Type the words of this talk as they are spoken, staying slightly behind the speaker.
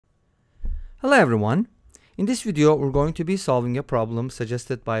Hello everyone. In this video we're going to be solving a problem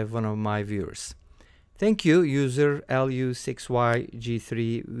suggested by one of my viewers. Thank you user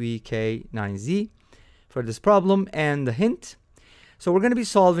lu6yg3vk9z for this problem and the hint. So we're going to be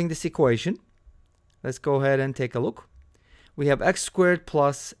solving this equation. Let's go ahead and take a look. We have x squared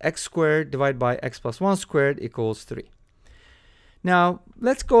plus x squared divided by x plus 1 squared equals 3. Now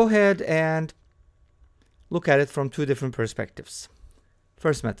let's go ahead and look at it from two different perspectives.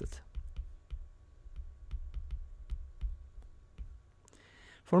 First method.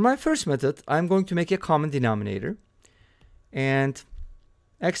 For my first method, I'm going to make a common denominator, and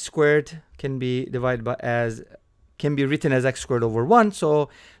x squared can be written as x squared over 1. So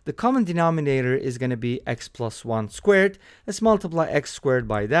the common denominator is going to be x plus 1 squared. Let's multiply x squared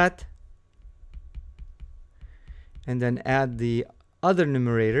by that, and then add the other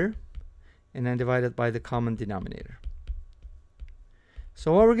numerator, and then divide it by the common denominator.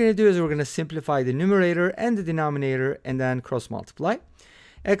 So what we're going to do is we're going to simplify the numerator and the denominator, and then cross multiply.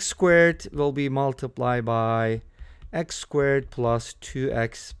 X squared will be multiplied by x squared plus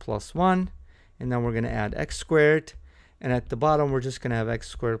 2x plus 1, and then we're going to add x squared, and at the bottom we're just going to have x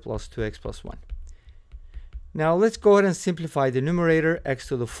squared plus 2x plus 1. Now let's go ahead and simplify the numerator. X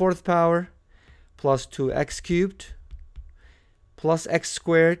to the 4th power plus 2x cubed plus x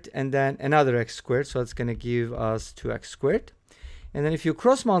squared, and then another x squared, so it's going to give us 2x squared. And then if you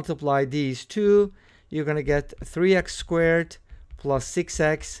cross multiply these two, you're going to get 3x squared plus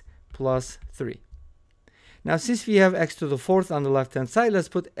 6x plus 3. Now since we have x to the 4th on the left hand side, let's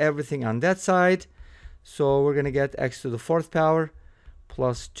put everything on that side. So we're going to get x to the 4th power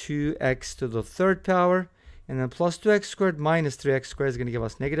plus 2x to the 3rd power, and then plus 2x squared minus 3x squared is going to give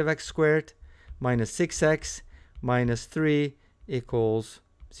us negative x squared minus 6x minus 3 equals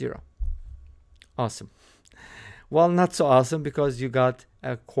 0. Awesome. Well, not so awesome, because you got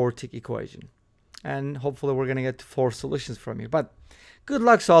a quartic equation. And hopefully we're going to get 4 solutions from you. But good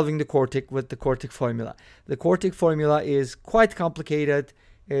luck solving the quartic with the quartic formula. The quartic formula is quite complicated.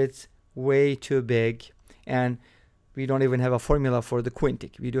 It's way too big. And we don't even have a formula for the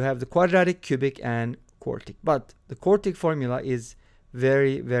quintic. We do have the quadratic, cubic, and quartic. But the quartic formula is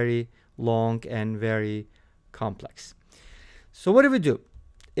very, very long and very complex. So what do we do?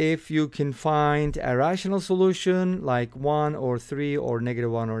 If you can find a rational solution like 1 or 3 or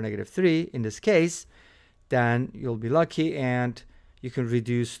 -1 or -3 in this case, then you'll be lucky and you can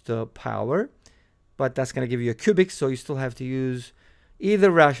reduce the power. But that's going to give you a cubic, so you still have to use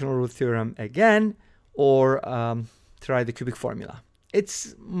either rational root theorem again or try the cubic formula.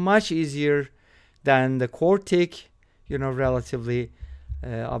 It's much easier than the quartic, relatively,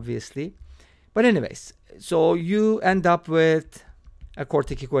 obviously. But anyways, so you end up with a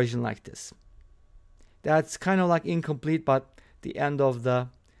quartic equation like this. That's kind of like incomplete, but the end of the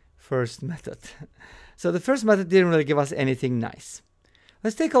first method. So the first method didn't really give us anything nice.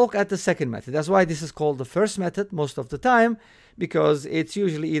 Let's take a look at the second method. That's why this is called the first method most of the time, because it's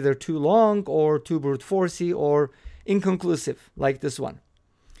usually either too long or too brute forcey or inconclusive, like this one.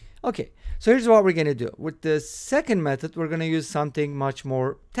 Okay, so here's what we're going to do. With the second method, we're going to use something much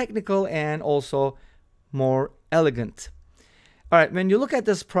more technical and also more elegant. All right, when you look at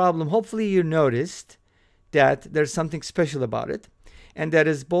this problem, hopefully you noticed that there's something special about it, and that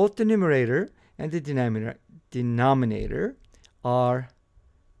is both the numerator and the denominator are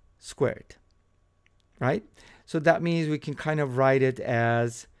squared, right? So that means we can kind of write it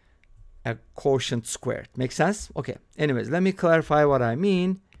as a quotient squared. Make sense? Okay, anyways, let me clarify what I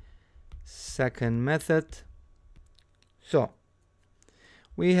mean. Second method. So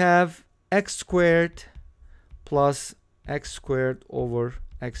we have x squared plus x squared over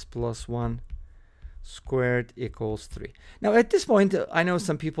x plus 1 squared equals 3. Now at this point, I know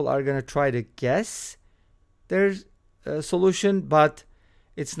some people are going to try to guess their solution, but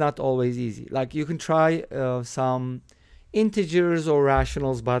it's not always easy. Like you can try some integers or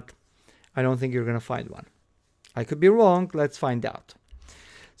rationals, but I don't think you're going to find one. I could be wrong. Let's find out.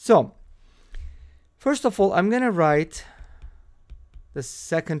 So first of all, I'm going to write the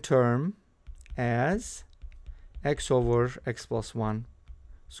second term as x over x plus 1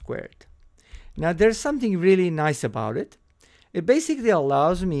 squared. Now there's something really nice about it. It basically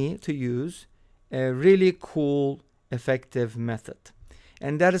allows me to use a really cool, effective method,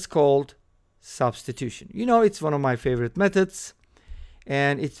 and that is called substitution. It's one of my favorite methods,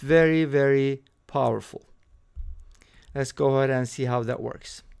 and it's very, very powerful. Let's go ahead and see how that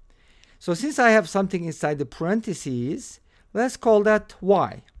works. So since I have something inside the parentheses, let's call that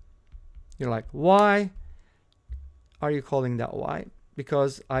y. You're like, why are you calling that y?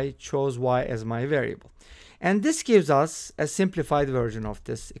 Because I chose y as my variable. And this gives us a simplified version of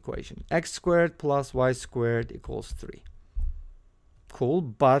this equation. X squared plus y squared equals 3. Cool,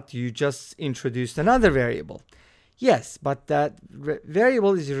 but you just introduced another variable. Yes, but that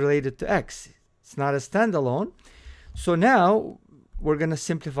variable is related to x. It's not a standalone. So now we're going to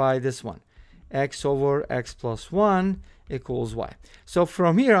simplify this one. X over x plus 1 equals y. So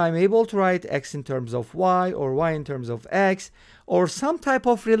from here, I'm able to write x in terms of y, or y in terms of x, or some type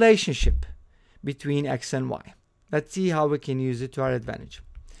of relationship between x and y. Let's see how we can use it to our advantage.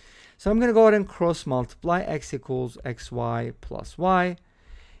 So I'm going to go ahead and cross multiply. X equals xy plus y.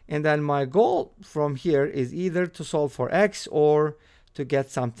 And then my goal from here is either to solve for x or to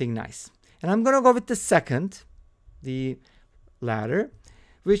get something nice. And I'm going to go with the second, the latter,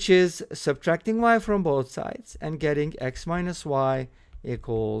 which is subtracting y from both sides and getting x minus y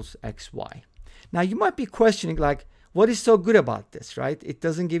equals xy. Now you might be questioning, like, what is so good about this, right? It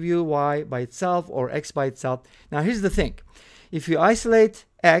doesn't give you y by itself or x by itself. Now here's the thing. If you isolate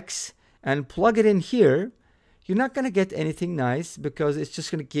x and plug it in here, you're not going to get anything nice, because it's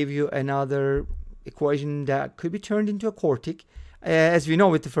just going to give you another equation that could be turned into a quartic. As we know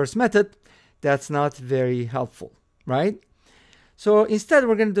with the first method, that's not very helpful, right? So instead,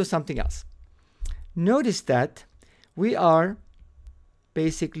 we're going to do something else. Notice that we are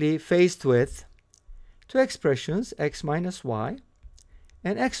basically faced with two expressions, x minus y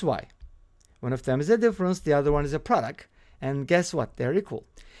and xy. One of them is a difference, the other one is a product. And guess what? They're equal.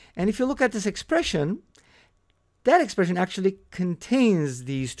 And if you look at this expression, that expression actually contains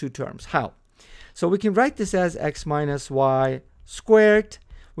these two terms. How? So we can write this as x minus y squared,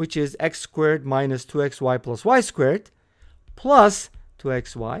 which is x squared minus 2xy plus y squared, plus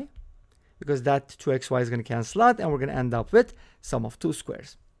 2xy, because that 2xy is going to cancel out, and we're going to end up with sum of two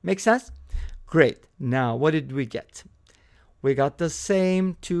squares. Make sense? Great. Now, what did we get? We got the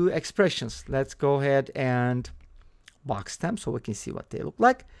same two expressions. Let's go ahead and box them so we can see what they look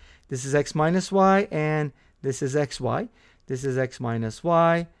like. This is x minus y, and this is xy. This is x minus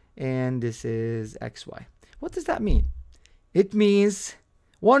y, and this is xy. What does that mean? It means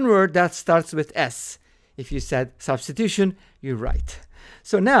one word that starts with s. If you said substitution, you're right.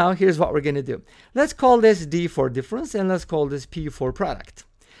 So now here's what we're going to do. Let's call this d for difference, and let's call this p for product.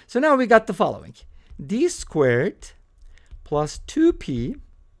 So now we got the following. D squared plus 2p.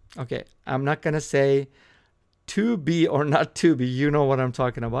 Okay, I'm not going to say 2b or not 2b. You know what I'm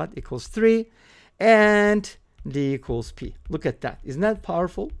talking about. Equals 3. And d equals p. Look at that. Isn't that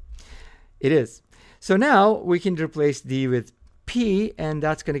powerful? It is. So now we can replace d with p, and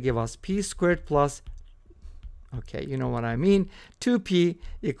that's going to give us p squared plus, okay, you know what I mean, 2p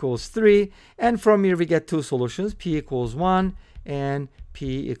equals 3. And from here we get two solutions, p equals 1 and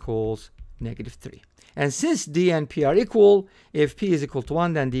p equals negative 3. And since d and p are equal, if p is equal to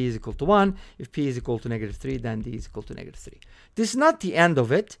 1, then d is equal to 1. If p is equal to negative 3, then d is equal to negative 3. This is not the end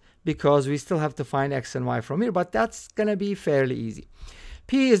of it, because we still have to find x and y from here, but that's going to be fairly easy.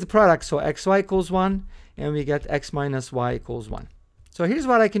 P is the product, so xy equals 1, and we get x minus y equals 1. So here's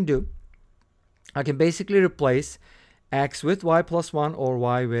what I can do. I can basically replace x with y plus 1 or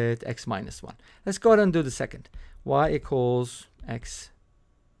y with x minus 1. Let's go ahead and do the second. Y equals x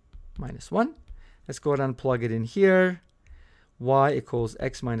minus 1. Let's go ahead and plug it in here. Y equals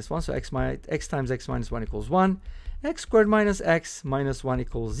x minus 1. So x times x minus 1 equals 1. X squared minus x minus 1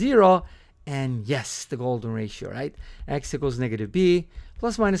 equals 0. And yes, the golden ratio, right? X equals negative b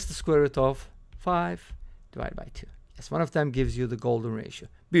plus minus the square root of 5 divided by 2. Yes, one of them gives you the golden ratio.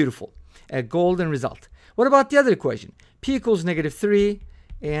 Beautiful. A golden result. What about the other equation? P equals negative 3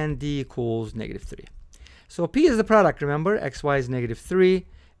 and d equals negative 3. So P is the product, remember? Xy is negative 3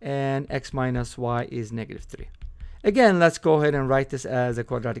 and x minus y is negative 3. Again, let's go ahead and write this as a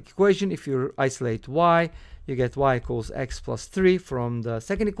quadratic equation. If you isolate y, you get y equals x plus 3 from the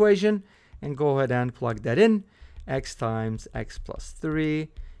second equation. And go ahead and plug that in. X times x plus 3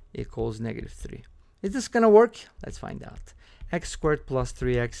 equals negative 3. Is this going to work? Let's find out. X squared plus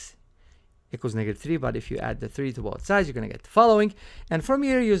 3x equals negative 3. But if you add the 3 to both sides, you're going to get the following. And from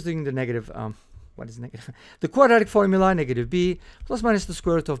here, using the negative, what is negative? The quadratic formula, negative b plus minus the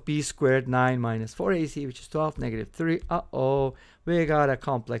square root of b squared 9 minus 4ac, which is 12, negative 3. Uh-oh, we got a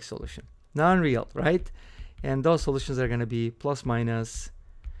complex solution. Non-real, right? And those solutions are going to be plus minus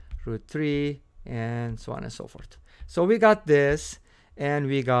root 3 and so on and so forth. So we got this, and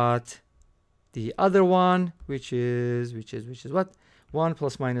we got the other one, which is what? 1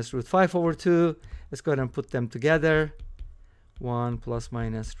 plus minus root 5 over 2. Let's go ahead and put them together. 1 plus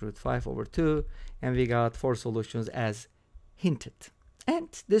minus root 5 over 2. And we got 4 solutions as hinted. And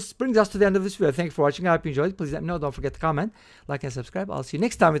this brings us to the end of this video. Thank you for watching. I hope you enjoyed. Please let me know. Don't forget to comment, like, and subscribe. I'll see you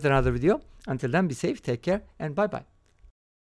next time with another video. Until then, be safe, take care, and bye-bye.